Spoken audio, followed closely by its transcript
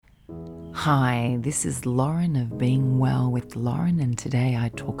Hi, this is Lauren of Being Well with Lauren, and today I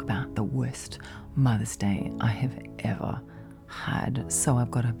talk about the worst Mother's Day I have ever had. So I've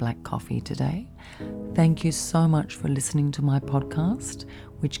got a black coffee today. Thank you so much for listening to my podcast,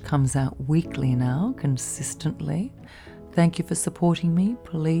 which comes out weekly now, consistently. Thank you for supporting me.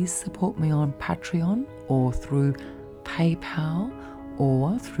 Please support me on Patreon or through PayPal,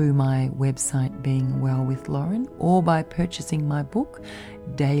 or through my website Being Well with Lauren, or by purchasing my book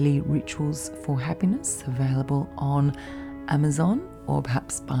Daily Rituals for Happiness, available on Amazon, or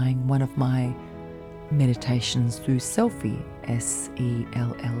perhaps buying one of my meditations through Selfie, Sellfy,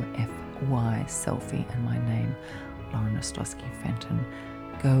 Selfie, and my name, Lauren Ostrowski Fenton.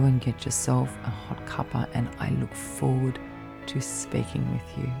 Go and get yourself a hot cuppa, and I look forward to speaking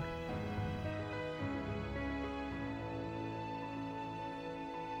with you.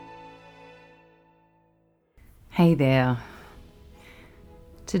 Hey there.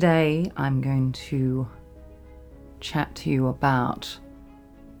 Today I'm going to chat to you about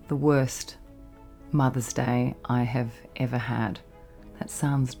the worst Mother's Day I have ever had. That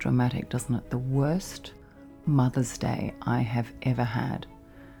sounds dramatic, doesn't it? The worst Mother's Day I have ever had.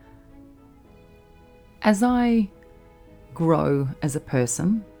 As I grow as a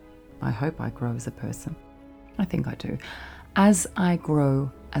person, I hope I grow as a person. I think I do. As I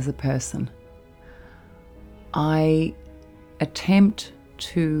grow as a person, I attempt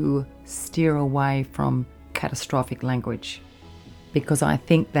to steer away from catastrophic language because I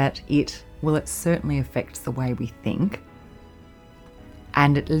think that it certainly affects the way we think,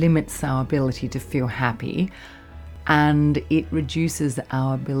 and it limits our ability to feel happy, and it reduces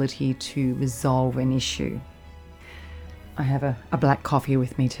our ability to resolve an issue. I have a black coffee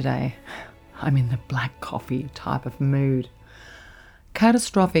with me today. I'm in the black coffee type of mood.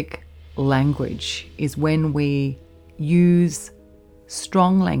 Catastrophic language is when we use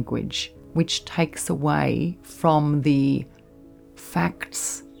strong language which takes away from the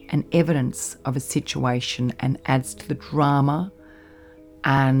facts and evidence of a situation and adds to the drama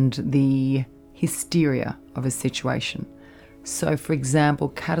and the hysteria of a situation. So, for example,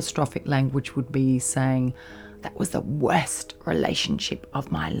 catastrophic language would be saying, "That was the worst relationship of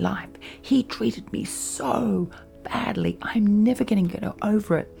my life. He treated me so badly. I'm never going to get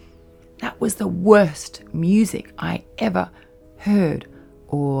over it. That was the worst music I ever heard."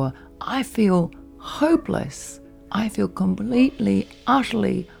 Or, "I feel hopeless. I feel completely,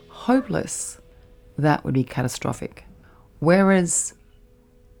 utterly hopeless." That would be catastrophic. Whereas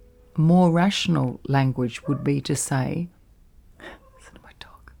more rational language would be to say, listen to my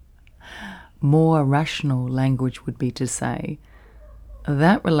dog. More rational language would be to say,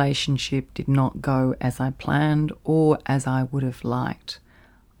 "That relationship did not go as I planned or as I would have liked.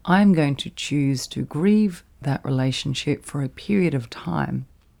 I'm going to choose to grieve that relationship for a period of time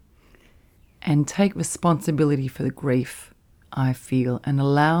and take responsibility for the grief I feel and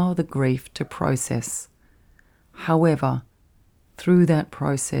allow the grief to process. However, through that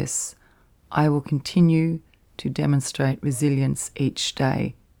process, I will continue to demonstrate resilience each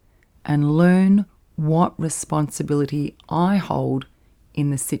day and learn what responsibility I hold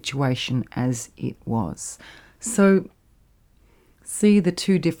in the situation as it was." So, see the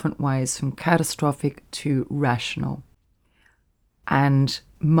two different ways, from catastrophic to rational. And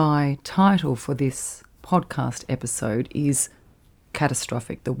my title for this podcast episode is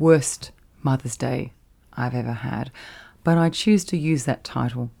Catastrophic, the worst Mother's Day I've ever had. But I choose to use that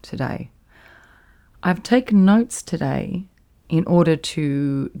title today. I've taken notes today in order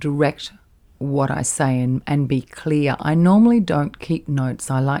to direct what I say and be clear. I normally don't keep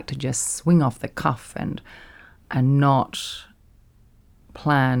notes. I like to just swing off the cuff and not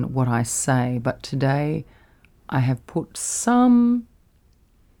plan what I say. But today I have put some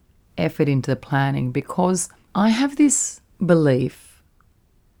effort into the planning because I have this belief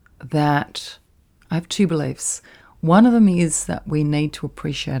that I have two beliefs. One of them is that we need to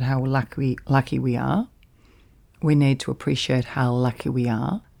appreciate how lucky we are. We need to appreciate how lucky we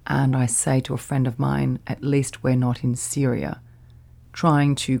are. And I say to a friend of mine, at least we're not in Syria.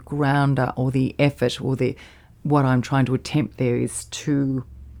 Trying to ground or the effort or what I'm trying to attempt there is to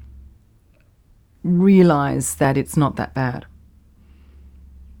realize that it's not that bad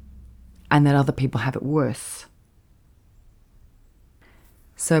and that other people have it worse.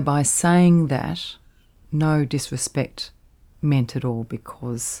 So by saying that, no disrespect meant at all,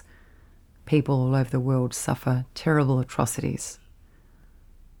 because people all over the world suffer terrible atrocities.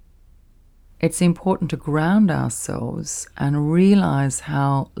 It's important to ground ourselves and realize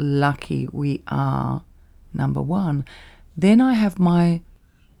how lucky we are, number one. Then I have my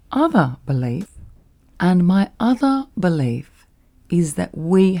other belief, and my other belief is that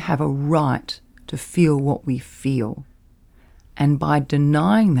we have a right to feel what we feel. And by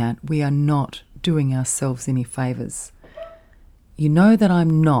denying that, we are not doing ourselves any favours. You know that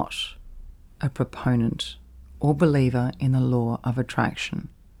I'm not a proponent or believer in the law of attraction.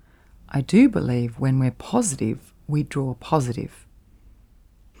 I do believe when we're positive, we draw positive.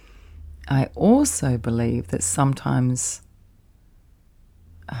 I also believe that sometimes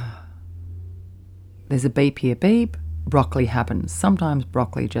there's a beep here, beep, broccoli happens. Sometimes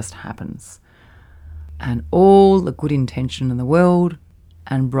broccoli just happens. And all the good intention in the world,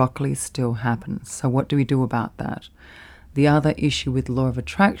 and broccoli still happens. So what do we do about that? The other issue with law of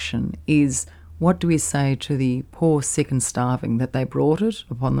attraction is, what do we say to the poor, sick and starving, that they brought it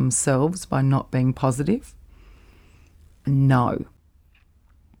upon themselves by not being positive? No.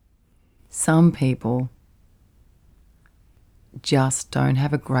 Some people just don't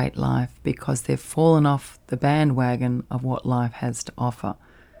have a great life because they've fallen off the bandwagon of what life has to offer.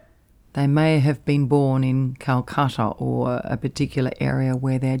 They may have been born in Calcutta or a particular area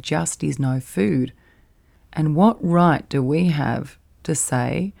where there just is no food. And what right do we have to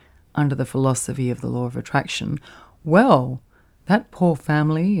say, under the philosophy of the law of attraction, well, that poor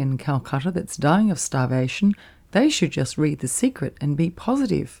family in Calcutta that's dying of starvation, they should just read The Secret and be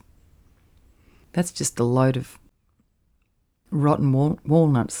positive? That's just a load of rotten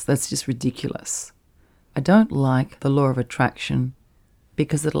walnuts. That's just ridiculous. I don't like the law of attraction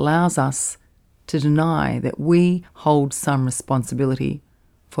because it allows us to deny that we hold some responsibility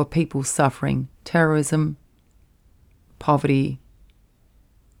for people suffering terrorism, poverty,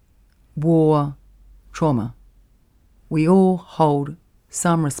 war, trauma. We all hold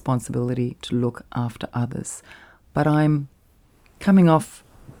some responsibility to look after others. But I'm coming off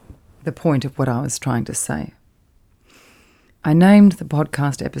the point of what I was trying to say. I named the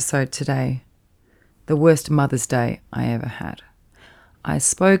podcast episode today The Worst Mother's Day I Ever Had. I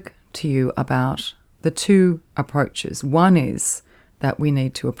spoke to you about the two approaches. One is that we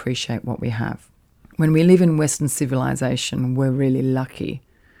need to appreciate what we have. When we live in Western civilization, we're really lucky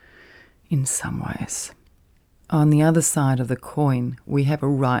in some ways. On the other side of the coin, we have a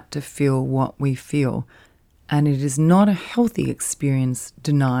right to feel what we feel, and it is not a healthy experience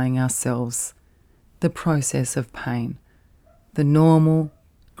denying ourselves the process of pain, the normal,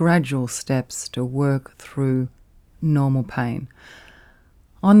 gradual steps to work through normal pain.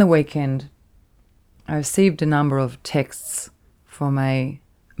 On the weekend, I received a number of texts from a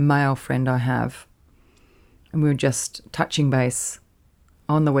male friend I have, and we were just touching base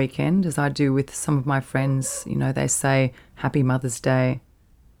on the weekend, as I do with some of my friends. You know, they say, Happy Mother's Day.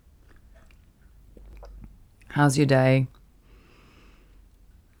 How's your day?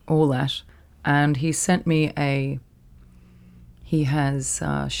 All that. And he sent me he has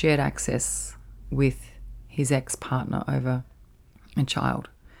shared access with his ex-partner over a child.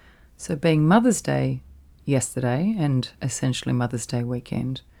 So being Mother's Day yesterday and essentially Mother's Day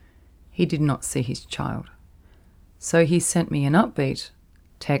weekend, he did not see his child. So he sent me an upbeat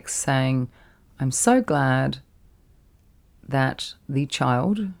text saying, I'm so glad that the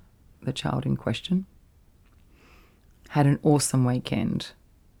child in question, had an awesome weekend.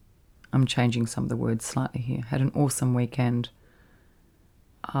 I'm changing some of the words slightly here. Had an awesome weekend.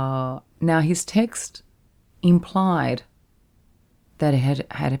 Now his text implied that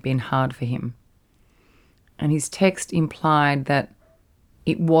it had been hard for him. And his text implied that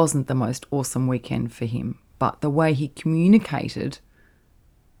it wasn't the most awesome weekend for him. But the way he communicated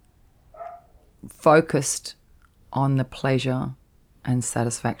focused on the pleasure and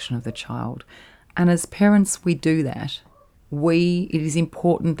satisfaction of the child. And as parents, we do that. It is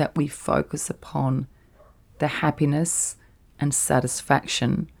important that we focus upon the happiness and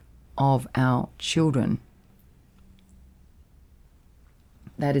satisfaction of our children.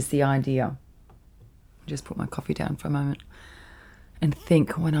 That is the idea. Just put my coffee down for a moment and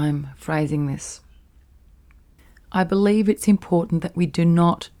think when I'm phrasing this. I believe it's important that we do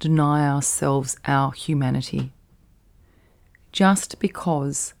not deny ourselves our humanity. Just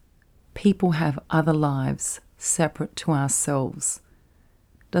because people have other lives separate to ourselves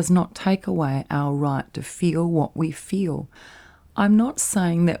does not take away our right to feel what we feel. I'm not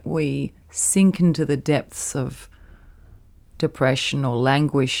saying that we sink into the depths of depression or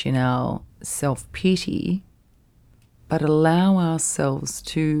languish in our self-pity, but allow ourselves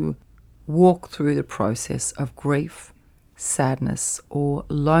to walk through the process of grief, sadness, or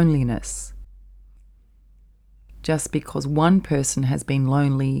loneliness. Just because one person has been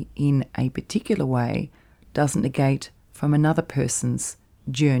lonely in a particular way doesn't negate from another person's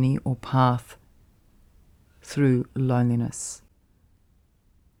journey or path through loneliness.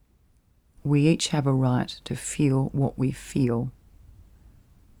 We each have a right to feel what we feel,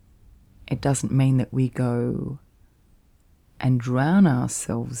 It doesn't mean that we go and drown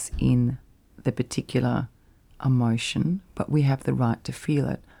ourselves in the particular emotion, but we have the right to feel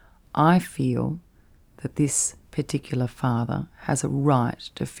it. I feel that this particular father has a right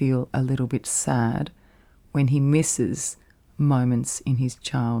to feel a little bit sad when he misses moments in his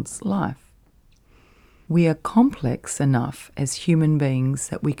child's life. We are complex enough as human beings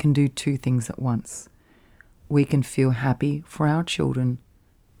that we can do two things at once. We can feel happy for our children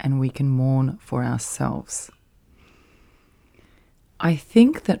and we can mourn for ourselves. I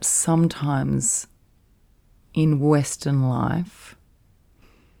think that sometimes in Western life,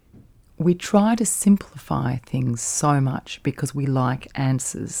 we try to simplify things so much because we like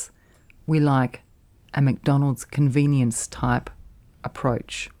answers. We like a McDonald's convenience type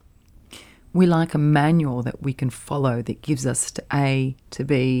approach. We like a manual that we can follow that gives us to A, to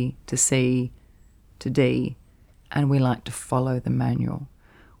B, to C, to D, and we like to follow the manual.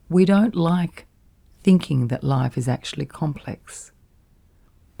 We don't like thinking that life is actually complex,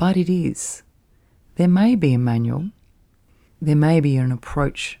 but it is. There may be a manual, there may be an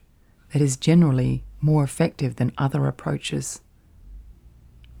approach that is generally more effective than other approaches,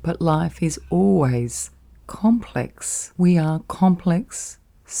 but life is always complex. We are complex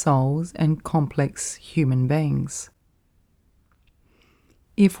souls and complex human beings.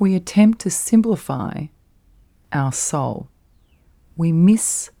 If we attempt to simplify our soul, we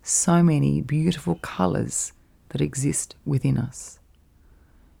miss so many beautiful colours that exist within us.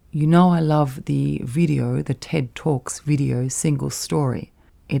 You know, I love the video, the TED Talks video, Single Story.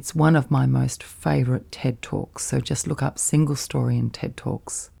 It's one of my most favourite TED Talks, so just look up Single Story and TED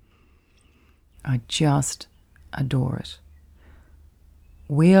Talks. I just adore it.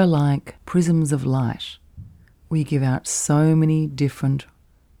 We are like prisms of light. We give out so many different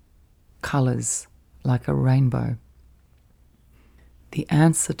colours, like a rainbow. The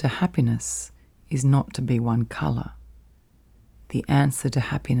answer to happiness is not to be one colour. The answer to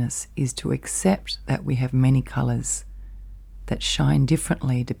happiness is to accept that we have many colours that shine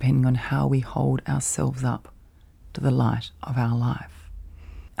differently depending on how we hold ourselves up to the light of our life.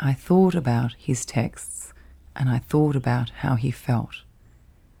 I thought about his texts and I thought about how he felt.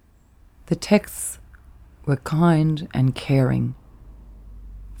 The texts were kind and caring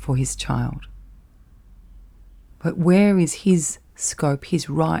for his child. But where is his scope, his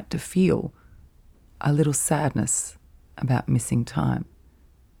right to feel a little sadness about missing time?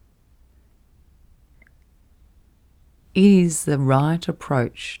 It is the right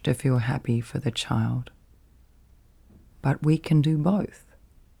approach to feel happy for the child. But we can do both.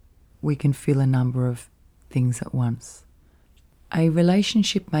 We can feel a number of things at once. A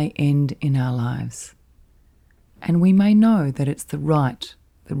relationship may end in our lives, and we may know that it's the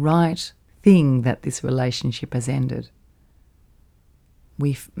right thing that this relationship has ended.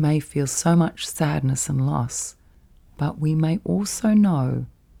 We may feel so much sadness and loss, but we may also know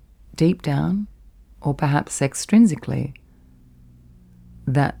deep down, or perhaps extrinsically,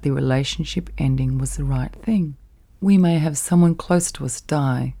 that the relationship ending was the right thing. We may have someone close to us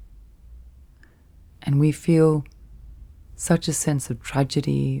die, and we feel such a sense of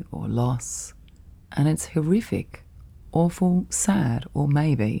tragedy or loss, and it's horrific, awful, sad, or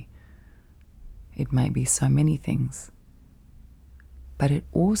maybe it may be so many things. But it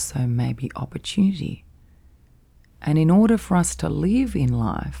also may be opportunity. And in order for us to live in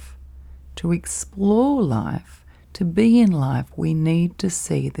life, to explore life, to be in life, we need to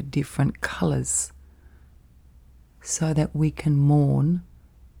see the different colours so that we can mourn,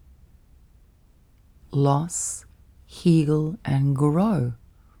 loss, heal and grow.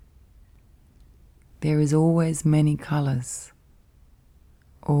 There is always many colours,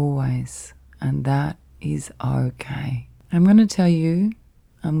 always, and that is okay. I'm going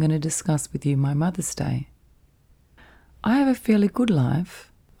to discuss with you my Mother's Day. I have a fairly good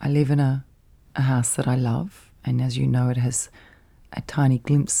life. I live in a house that I love, and as you know, it has a tiny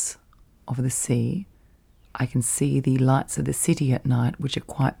glimpse of the sea. I can see the lights of the city at night, which are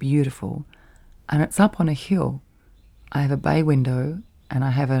quite beautiful, and it's up on a hill. I have a bay window, and I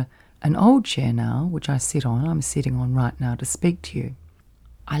have an old chair now, which I sit on. I'm sitting on right now to speak to you.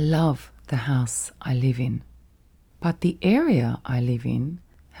 I love the house I live in, but the area I live in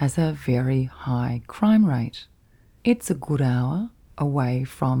has a very high crime rate. It's a good hour away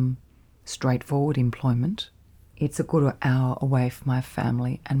from straightforward employment. It's a good hour away from my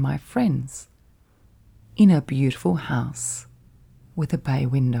family and my friends. In a beautiful house with a bay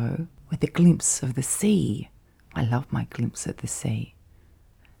window with a glimpse of the sea. I love my glimpse of the sea.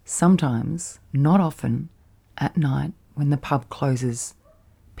 Sometimes, not often, at night when the pub closes,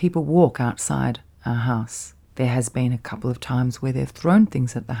 people walk outside our house. There has been a couple of times where they've thrown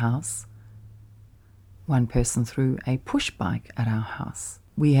things at the house, One person threw a push bike at our house.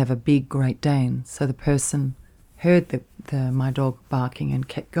 We have a big Great Dane, so the person heard my dog barking and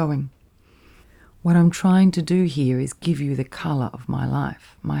kept going. What I'm trying to do here is give you the colour of my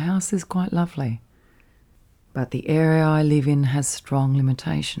life. My house is quite lovely, but the area I live in has strong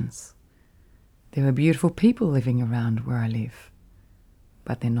limitations. There are beautiful people living around where I live,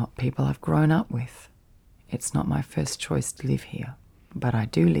 but they're not people I've grown up with. It's not my first choice to live here, but I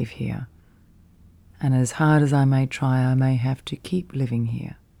do live here. And as hard as I may try, I may have to keep living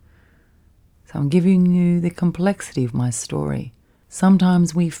here. So I'm giving you the complexity of my story.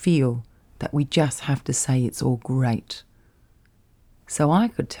 Sometimes we feel that we just have to say it's all great. So I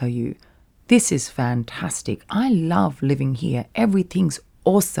could tell you, this is fantastic. I love living here. Everything's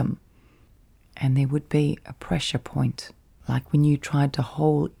awesome. And there would be a pressure point, like when you try and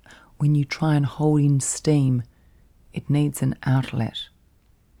hold in steam, it needs an outlet.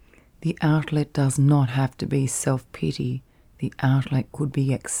 The outlet does not have to be self-pity. The outlet could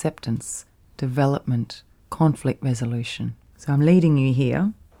be acceptance, development, conflict resolution. So I'm leading you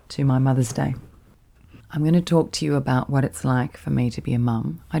here to my Mother's Day. I'm going to talk to you about what it's like for me to be a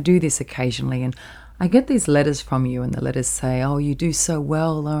mum. I do this occasionally, and I get these letters from you, and the letters say, oh, you do so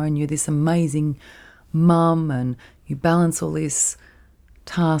well, Lauren, you're this amazing mum, and you balance all these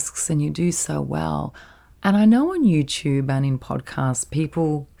tasks, and you do so well. And I know on YouTube and in podcasts,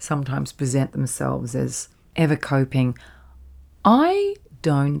 people sometimes present themselves as ever coping. I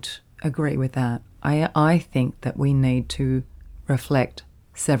don't agree with that. I think that we need to reflect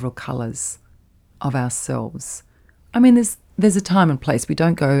several colours of ourselves. I mean, there's a time and place. We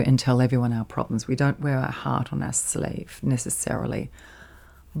don't go and tell everyone our problems. We don't wear our heart on our sleeve necessarily.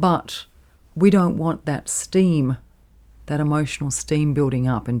 But we don't want that steam, that emotional steam building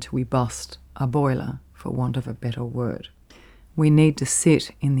up until we bust a boiler, for want of a better word. We need to sit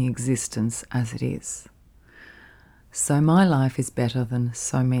in the existence as it is. So my life is better than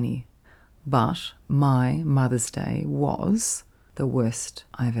so many, but my Mother's Day was the worst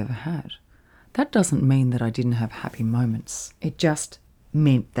I've ever had. That doesn't mean that I didn't have happy moments. It just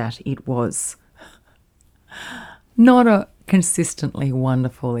meant that it was not a consistently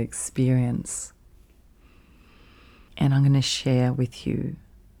wonderful experience. And I'm going to share with you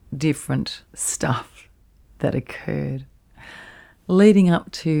different stuff that occurred leading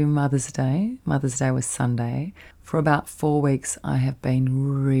up to Mother's Day. Mother's Day was Sunday. For about 4 weeks, I have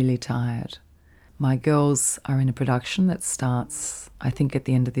been really tired. My girls are in a production that starts, I think, at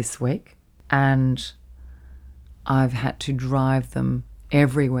the end of this week, and I've had to drive them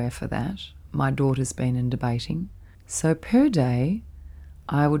everywhere for that. My daughter's been in debating. So per day,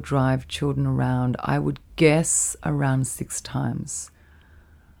 I would drive children around, I would guess, around 6 times.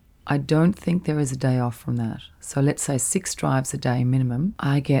 I don't think there is a day off from that. So let's say 6 drives a day minimum.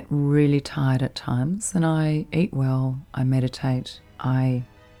 I get really tired at times, and I eat well, I meditate,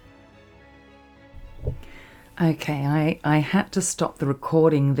 Okay, I had to stop the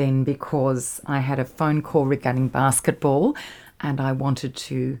recording then because I had a phone call regarding basketball and I wanted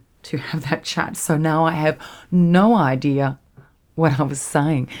to have that chat. So now I have no idea what I was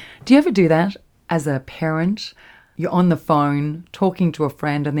saying. Do you ever do that as a parent? You're on the phone talking to a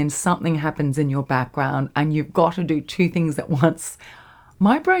friend and then something happens in your background and you've got to do 2 things at once.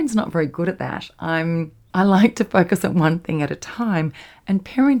 My brain's not very good at that. I like to focus on one thing at a time, and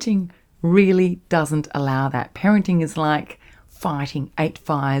parenting really doesn't allow that. Parenting is like fighting 8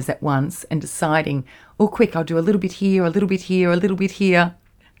 fires at once and deciding, oh, quick, I'll do a little bit here, a little bit here, a little bit here.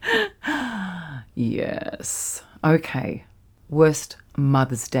 Yes. Okay. Worst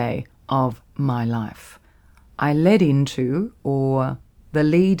Mother's Day of my life. I led into, or the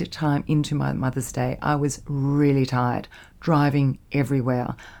lead time into my Mother's Day, I was really tired, driving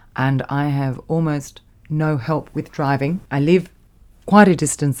everywhere, and I have almost no help with driving. I live quite a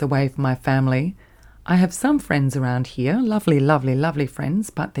distance away from my family. I have some friends around here, lovely, lovely, lovely friends,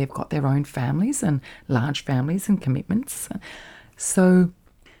 but they've got their own families and large families and commitments. So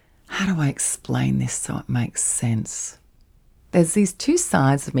how do I explain this so it makes sense? There's these 2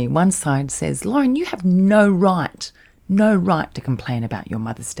 sides of me. One side says, Lauren, you have no right to complain about your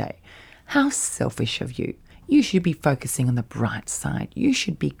Mother's Day. How selfish of you. You should be focusing on the bright side. You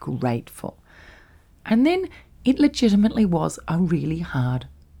should be grateful. And then it legitimately was a really hard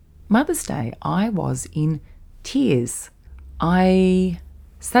Mother's Day. I was in tears.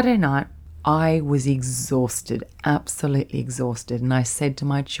 Saturday night, I was exhausted, absolutely exhausted. And I said to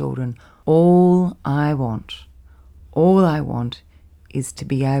my children, all I want is to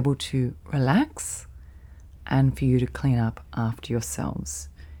be able to relax and for you to clean up after yourselves.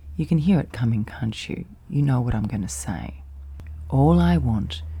 You can hear it coming, can't you? You know what I'm going to say. All I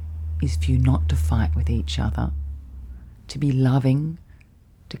want is for you not to fight with each other, to be loving,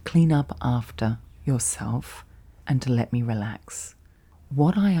 to clean up after yourself, and to let me relax.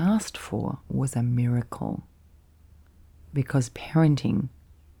 What I asked for was a miracle, because parenting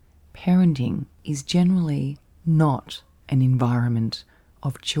is generally not an environment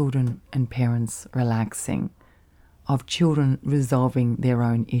of children and parents relaxing, of children resolving their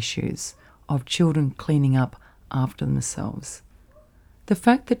own issues, of children cleaning up after themselves. The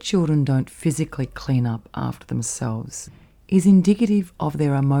fact that children don't physically clean up after themselves is indicative of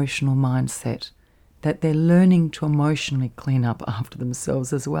their emotional mindset, that they're learning to emotionally clean up after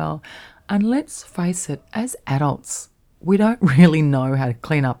themselves as well. And let's face it, as adults, we don't really know how to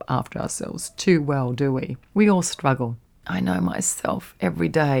clean up after ourselves too well, do we? We all struggle. I know myself every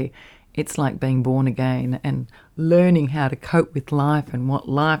day. It's like being born again and learning how to cope with life and what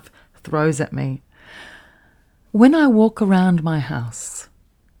life throws at me. When I walk around my house,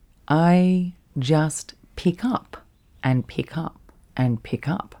 I just pick up and pick up and pick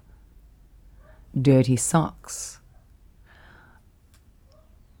up. Dirty socks,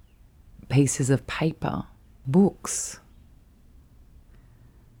 pieces of paper, books,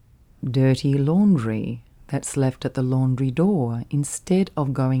 dirty laundry that's left at the laundry door instead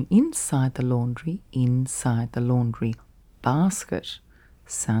of going inside the laundry basket.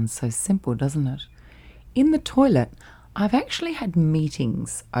 Sounds so simple, doesn't it? In the toilet, I've actually had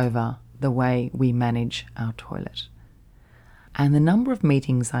meetings over the way we manage our toilet. And the number of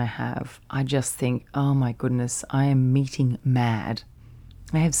meetings I have, I just think, oh my goodness, I am meeting mad.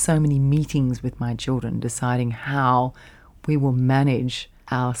 I have so many meetings with my children deciding how we will manage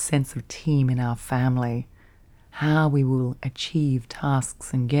our sense of team in our family, how we will achieve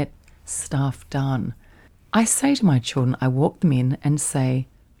tasks and get stuff done. I say to my children, I walk them in and say,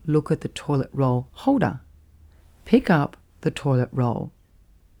 look at the toilet roll holder. Pick up the toilet roll.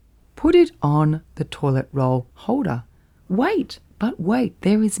 Put it on the toilet roll holder. Wait,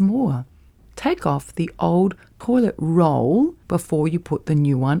 there is more. Take off the old toilet roll before you put the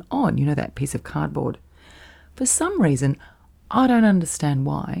new one on. You know, that piece of cardboard. For some reason, I don't understand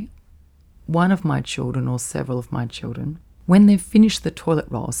why, one of my children or several of my children, when they've finished the toilet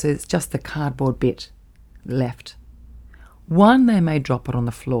roll, so it's just the cardboard bit left, one, they may drop it on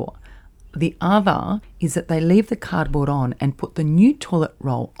the floor. The other is that they leave the cardboard on and put the new toilet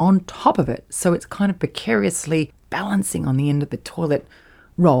roll on top of it, so it's kind of precariously balancing on the end of the toilet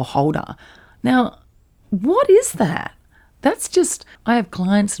roll holder. Now, what is that? That's just, I have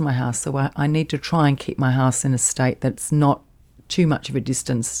clients in my house, so I need to try and keep my house in a state that's not too much of a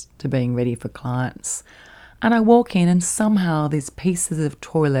distance to being ready for clients. And I walk in and somehow there's pieces of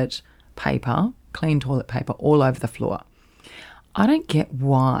toilet paper, clean toilet paper, all over the floor. I don't get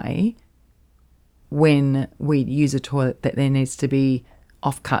why when we use a toilet that there needs to be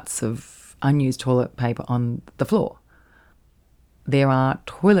offcuts of unused toilet paper on the floor. There are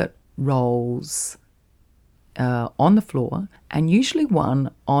toilet rolls on the floor and usually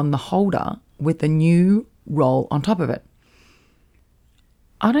one on the holder with the new roll on top of it.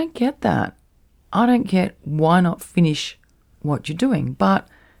 I don't get that. I don't get why not finish what you're doing, but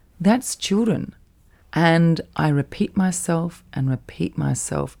that's children. And I repeat myself and repeat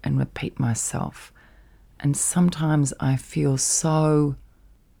myself and repeat myself. And sometimes I feel so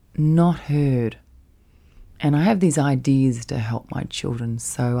not heard. And I have these ideas to help my children,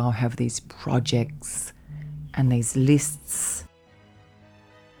 so I'll have these projects and these lists.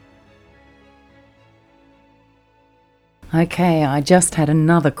 Okay, I just had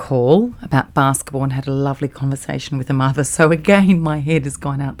another call about basketball and had a lovely conversation with a mother. So again, my head has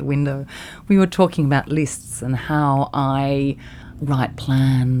gone out the window. We were talking about lists and how I write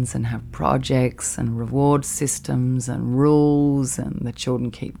plans and have projects and reward systems and rules, and the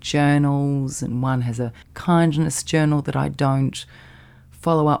children keep journals, and one has a kindness journal that I don't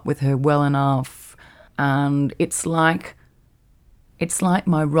follow up with her well enough. And it's like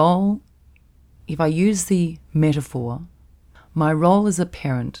my role, if I use the metaphor, my role as a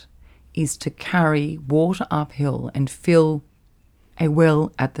parent is to carry water uphill and fill a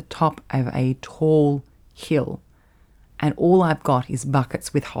well at the top of a tall hill. And all I've got is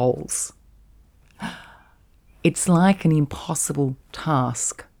buckets with holes. It's like an impossible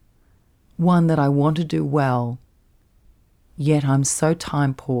task, one that I want to do well, yet I'm so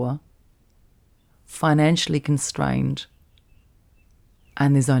time poor, financially constrained,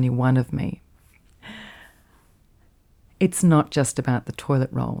 and there's only one of me. It's not just about the toilet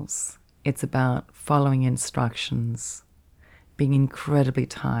rolls. It's about following instructions, being incredibly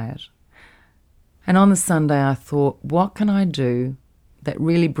tired. And on the Sunday, I thought, what can I do that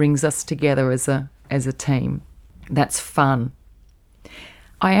really brings us together as a team? That's fun.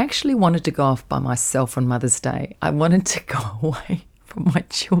 I actually wanted to go off by myself on Mother's Day. I wanted to go away from my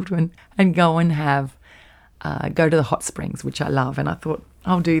children and go and go to the hot springs, which I love. And I thought,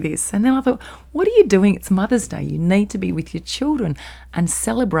 I'll do this. And then I thought, what are you doing? It's Mother's Day. You need to be with your children and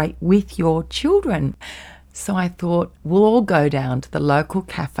celebrate with your children. So I thought, we'll all go down to the local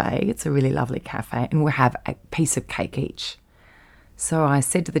cafe. It's a really lovely cafe, and we'll have a piece of cake each. So I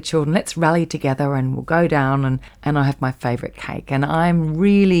said to the children, let's rally together and we'll go down and I have my favourite cake. And I'm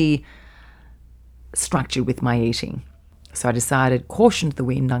really structured with my eating. So I decided, caution to the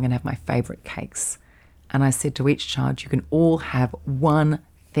wind, I'm going to have my favourite cakes. And I said to each child, you can all have one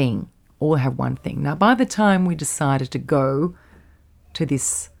thing. All have one thing. Now, by the time we decided to go to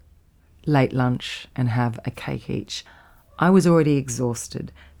this late lunch and have a cake each, I was already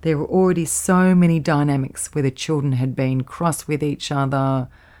exhausted. There were already so many dynamics where the children had been cross with each other,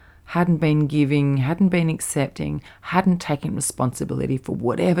 hadn't been giving, hadn't been accepting, hadn't taken responsibility for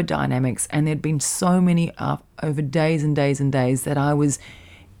whatever dynamics. And there'd been so many over days and days and days that I was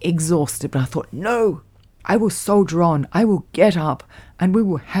exhausted. But I thought, no, I will soldier on. I will get up and we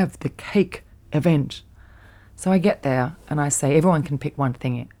will have the cake event. So I get there and I say, everyone can pick one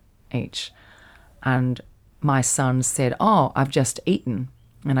thing each. And my son said, oh, I've just eaten.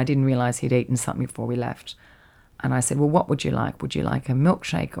 And I didn't realise he'd eaten something before we left. And I said, well, what would you like? Would you like a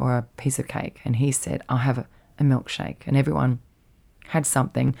milkshake or a piece of cake? And he said, I'll have a milkshake. And everyone had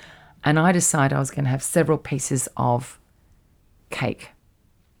something. And I decided I was going to have several pieces of cake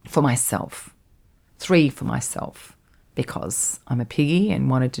for myself. 3 for myself, because I'm a piggy and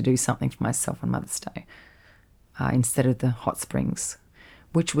wanted to do something for myself on Mother's Day instead of the hot springs,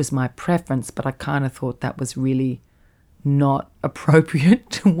 which was my preference, but I kind of thought that was really not appropriate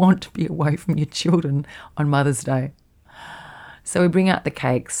to want to be away from your children on Mother's Day. So we bring out the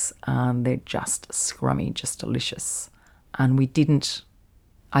cakes. They're just scrummy, just delicious. And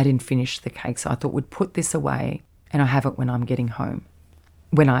I didn't finish the cake, so I thought we'd put this away and I'll have it when I'm getting home.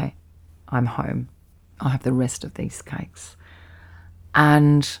 When I'm home, I'll have the rest of these cakes.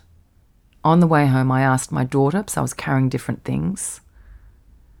 And on the way home, I asked my daughter, because I was carrying different things,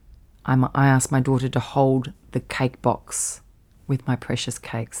 I asked my daughter to hold the cake box with my precious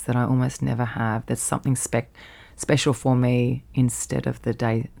cakes that I almost never have. There's something special for me instead of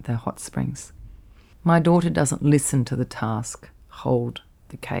the hot springs. My daughter doesn't listen to the task, hold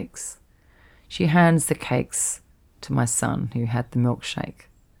the cakes. She hands the cakes to my son, who had the milkshake.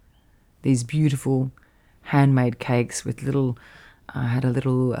 These beautiful handmade cakes with had a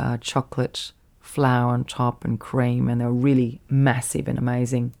little chocolate flour on top and cream, and they were really massive and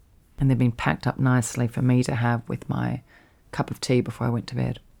amazing. And they've been packed up nicely for me to have with my cup of tea before I went to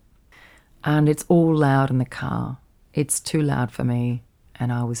bed. And it's all loud in the car. It's too loud for me,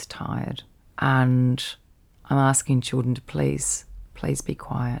 and I was tired. And I'm asking children to please be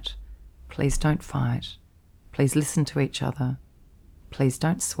quiet. Please don't fight. Please listen to each other. Please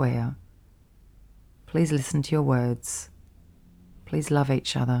don't swear. Please listen to your words. Please love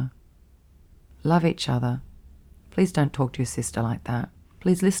each other. Love each other. Please don't talk to your sister like that.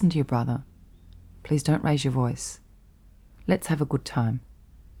 Please listen to your brother. Please don't raise your voice. Let's have a good time.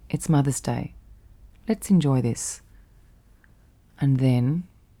 It's Mother's Day. Let's enjoy this. And then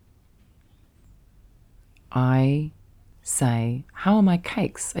I say, how are my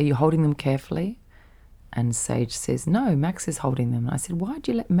cakes? Are you holding them carefully? And Sage says, no, Max is holding them. And I said, why'd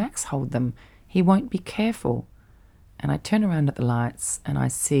you let Max hold them? He won't be careful. And I turn around at the lights and I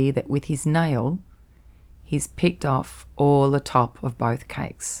see that with his nail, he's picked off all the top of both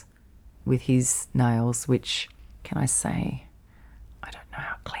cakes with his nails, which, can I say, I don't know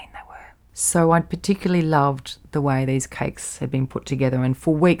how clean they were. So I'd particularly loved the way these cakes had been put together, and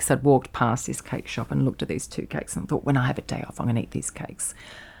for weeks I'd walked past this cake shop and looked at these 2 cakes and thought, when I have a day off, I'm going to eat these cakes.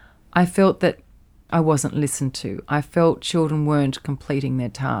 I felt that I wasn't listened to. I felt children weren't completing their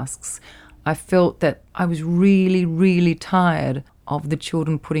tasks. I felt that I was really, really tired of the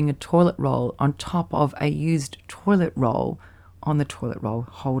children putting a toilet roll on top of a used toilet roll on the toilet roll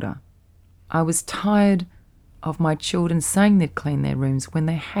holder. I was tired of my children saying they'd clean their rooms when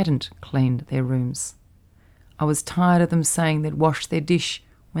they hadn't cleaned their rooms. I was tired of them saying they'd washed their dish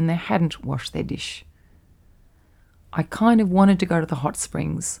when they hadn't washed their dish. I kind of wanted to go to the hot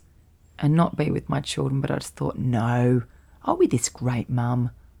springs and not be with my children, but I just thought, no, I'll be this great mum.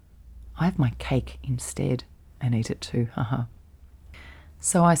 I have my cake instead and eat it too, haha.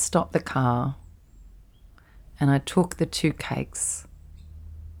 So I stopped the car and I took the 2 cakes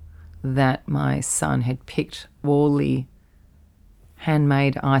that my son had picked all the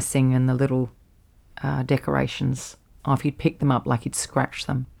handmade icing and the little decorations off. He'd picked them up like he'd scratched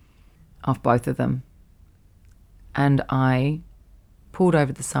them off both of them. And I pulled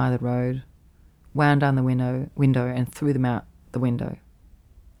over the side of the road, wound down the window and threw them out the window.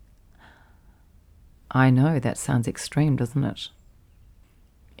 I know that sounds extreme, doesn't it?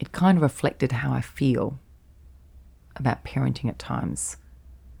 It kind of reflected how I feel about parenting at times.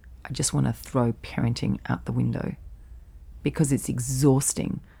 I just want to throw parenting out the window because it's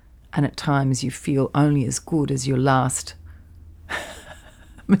exhausting, and at times you feel only as good as your last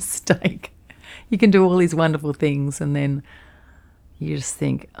mistake. You can do all these wonderful things and then you just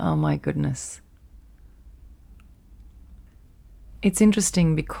think, oh my goodness. It's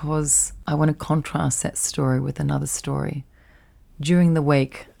interesting because I want to contrast that story with another story. During the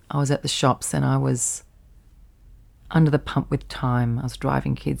week, I was at the shops and I was under the pump with time. I was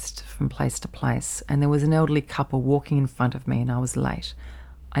driving kids from place to place, and there was an elderly couple walking in front of me and I was late.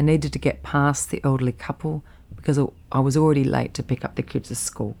 I needed to get past the elderly couple because I was already late to pick up the kids at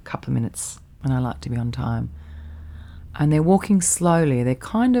school, a couple of minutes, and I like to be on time. And they're walking slowly. They're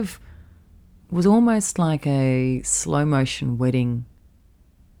kind of, it was almost like a slow motion wedding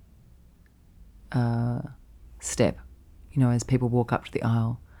step, as people walk up to the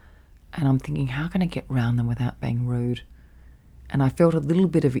aisle. And I'm thinking, how can I get round them without being rude? And I felt a little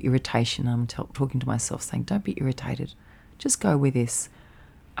bit of irritation. I'm talking to myself saying, don't be irritated. Just go with this.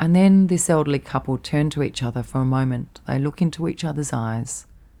 And then this elderly couple turn to each other for a moment. They look into each other's eyes.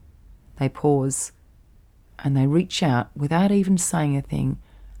 They pause and they reach out without even saying a thing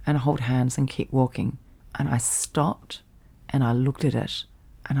and hold hands and keep walking. And I stopped and I looked at it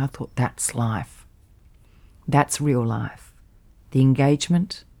and I thought, that's life. That's real life. The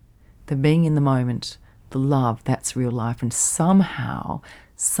engagement, the being in the moment, the love, that's real life. And somehow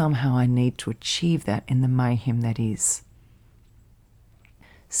I need to achieve that in the mayhem that is.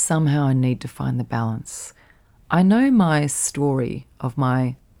 Somehow I need to find the balance. I know my story of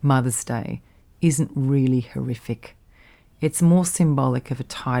my Mother's Day isn't really horrific. It's more symbolic of a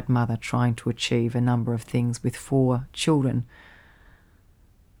tired mother trying to achieve a number of things with 4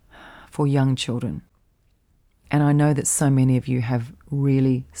 young children. And I know that so many of you have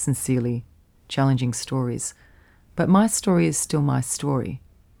really sincerely challenging stories, but my story is still my story.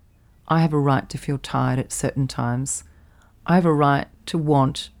 I have a right to feel tired at certain times. I have a right to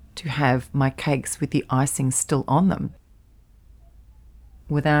want to have my cakes with the icing still on them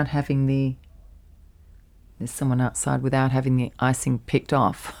without having there's someone outside, without having the icing picked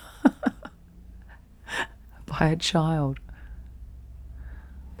off by a child.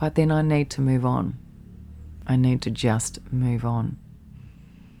 But then I need to move on. I need to just move on.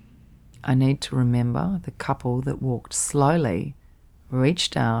 I need to remember the couple that walked slowly,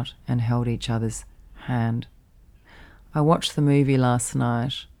 reached out and held each other's hand. I watched the movie last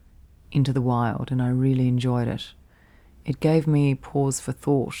night, Into the Wild, and I really enjoyed it. It gave me pause for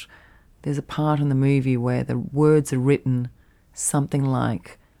thought. There's a part in the movie where the words are written something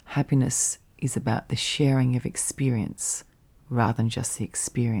like, happiness is about the sharing of experience rather than just the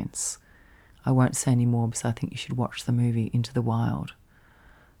experience. I won't say any more because I think you should watch the movie Into the Wild,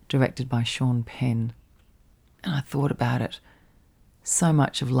 directed by Sean Penn. And I thought about it. So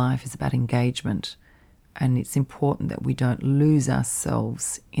much of life is about engagement, and it's important that we don't lose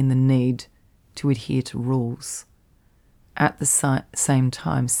ourselves in the need to adhere to rules. At the same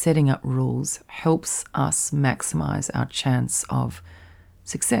time, setting up rules helps us maximize our chance of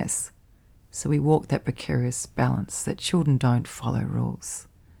success. So we walk that precarious balance that children don't follow rules.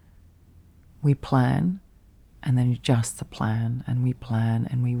 We plan and then adjust the plan, and we plan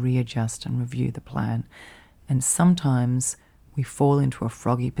and we readjust and review the plan. And sometimes we fall into a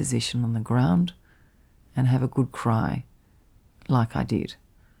froggy position on the ground and have a good cry, like I did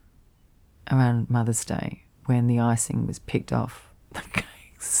around Mother's Day when the icing was picked off the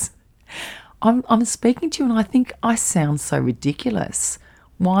cakes. I'm speaking to you and I think I sound so ridiculous.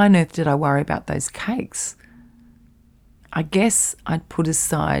 Why on earth did I worry about those cakes? I guess I'd put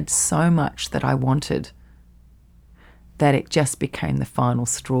aside so much that I wanted that it just became the final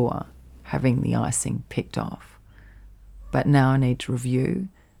straw, having the icing picked off. But now I need to review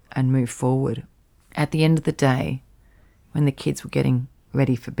and move forward. At the end of the day, when the kids were getting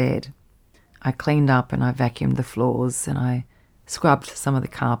ready for bed, I cleaned up and I vacuumed the floors and I scrubbed some of the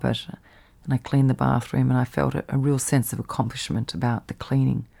carpet and I cleaned the bathroom, and I felt a real sense of accomplishment about the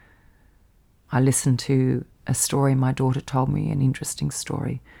cleaning. I listened to a story my daughter told me, an interesting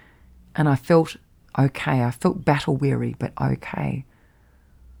story, and I felt okay. I felt battle weary, but okay.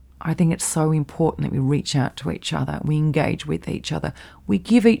 I think it's so important that we reach out to each other, we engage with each other, we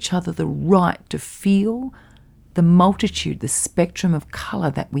give each other the right to feel the multitude, the spectrum of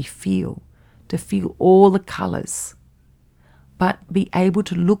colour that we feel, to feel all the colours, but be able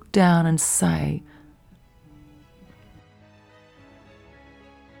to look down and say,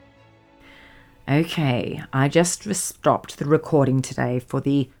 Okay, I just stopped the recording today for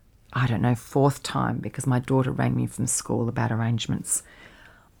the, fourth time because my daughter rang me from school about arrangements.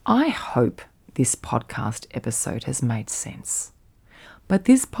 I hope this podcast episode has made sense. But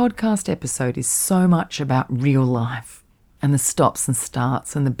this podcast episode is so much about real life and the stops and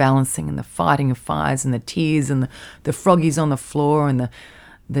starts and the balancing and the fighting of fires and the tears and the froggies on the floor and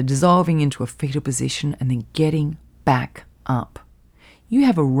the dissolving into a fetal position and then getting back up. You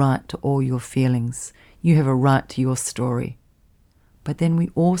have a right to all your feelings. You have a right to your story. But then we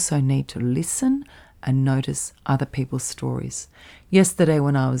also need to listen and notice other people's stories. Yesterday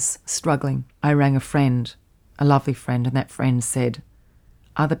when I was struggling, I rang a friend, a lovely friend, and that friend said,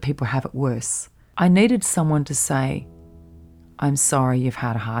 other people have it worse. I needed someone to say, I'm sorry you've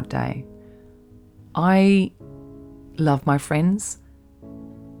had a hard day. I love my friends.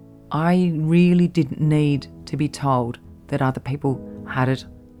 I really didn't need to be told that other people had it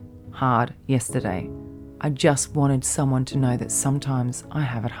hard yesterday. I just wanted someone to know that sometimes I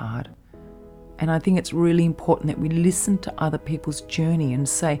have it hard. And I think it's really important that we listen to other people's journey and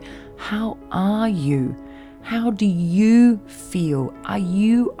say, how are you? How do you feel? Are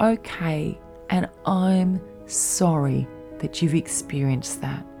you okay? And I'm sorry that you've experienced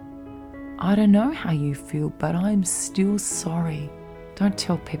that. I don't know how you feel, but I'm still sorry. Don't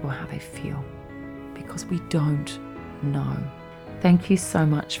tell people how they feel because we don't know. Thank you so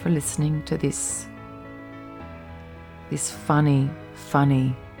much for listening to this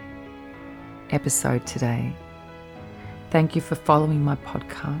funny episode today. Thank you for following my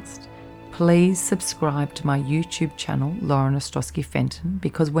podcast. Please subscribe to my YouTube channel, Lauren Ostrowski Fenton,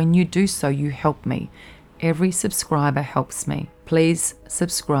 because when you do so, you help me. Every subscriber helps me. Please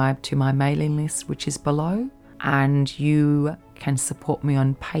subscribe to my mailing list, which is below, and you can support me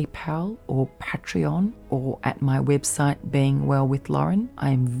on PayPal or Patreon or at my website, Being Well with Lauren.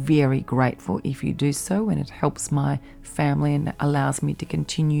 I am very grateful if you do so, and it helps my family and allows me to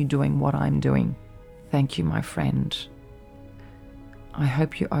continue doing what I'm doing. Thank you, my friend. I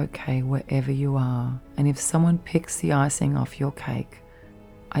hope you're okay wherever you are, and if someone picks the icing off your cake,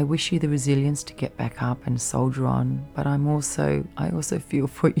 I wish you the resilience to get back up and soldier on, but I also feel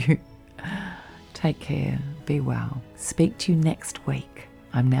for you. Take care, be well. Speak to you next week.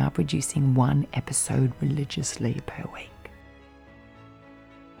 I'm now producing 1 episode religiously per week.